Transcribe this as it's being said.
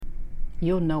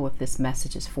You'll know if this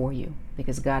message is for you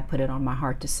because God put it on my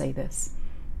heart to say this.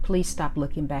 Please stop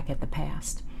looking back at the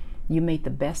past. You made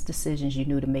the best decisions you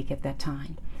knew to make at that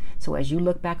time. So as you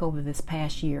look back over this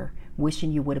past year,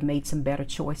 wishing you would have made some better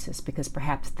choices because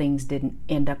perhaps things didn't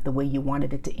end up the way you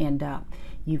wanted it to end up,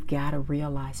 you've got to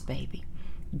realize, baby,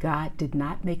 God did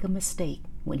not make a mistake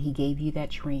when he gave you that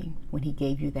dream, when he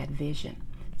gave you that vision.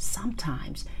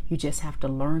 Sometimes you just have to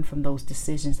learn from those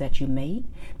decisions that you made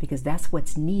because that's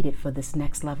what's needed for this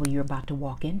next level you're about to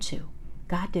walk into.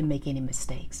 God didn't make any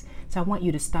mistakes. So I want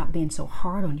you to stop being so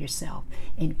hard on yourself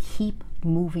and keep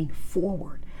moving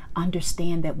forward.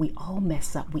 Understand that we all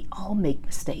mess up. We all make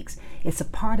mistakes. It's a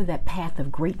part of that path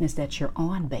of greatness that you're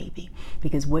on, baby.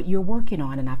 Because what you're working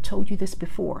on, and I've told you this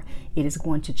before, it is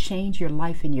going to change your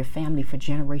life and your family for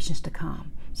generations to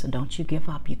come. So don't you give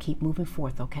up. You keep moving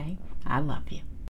forth, okay? I love you.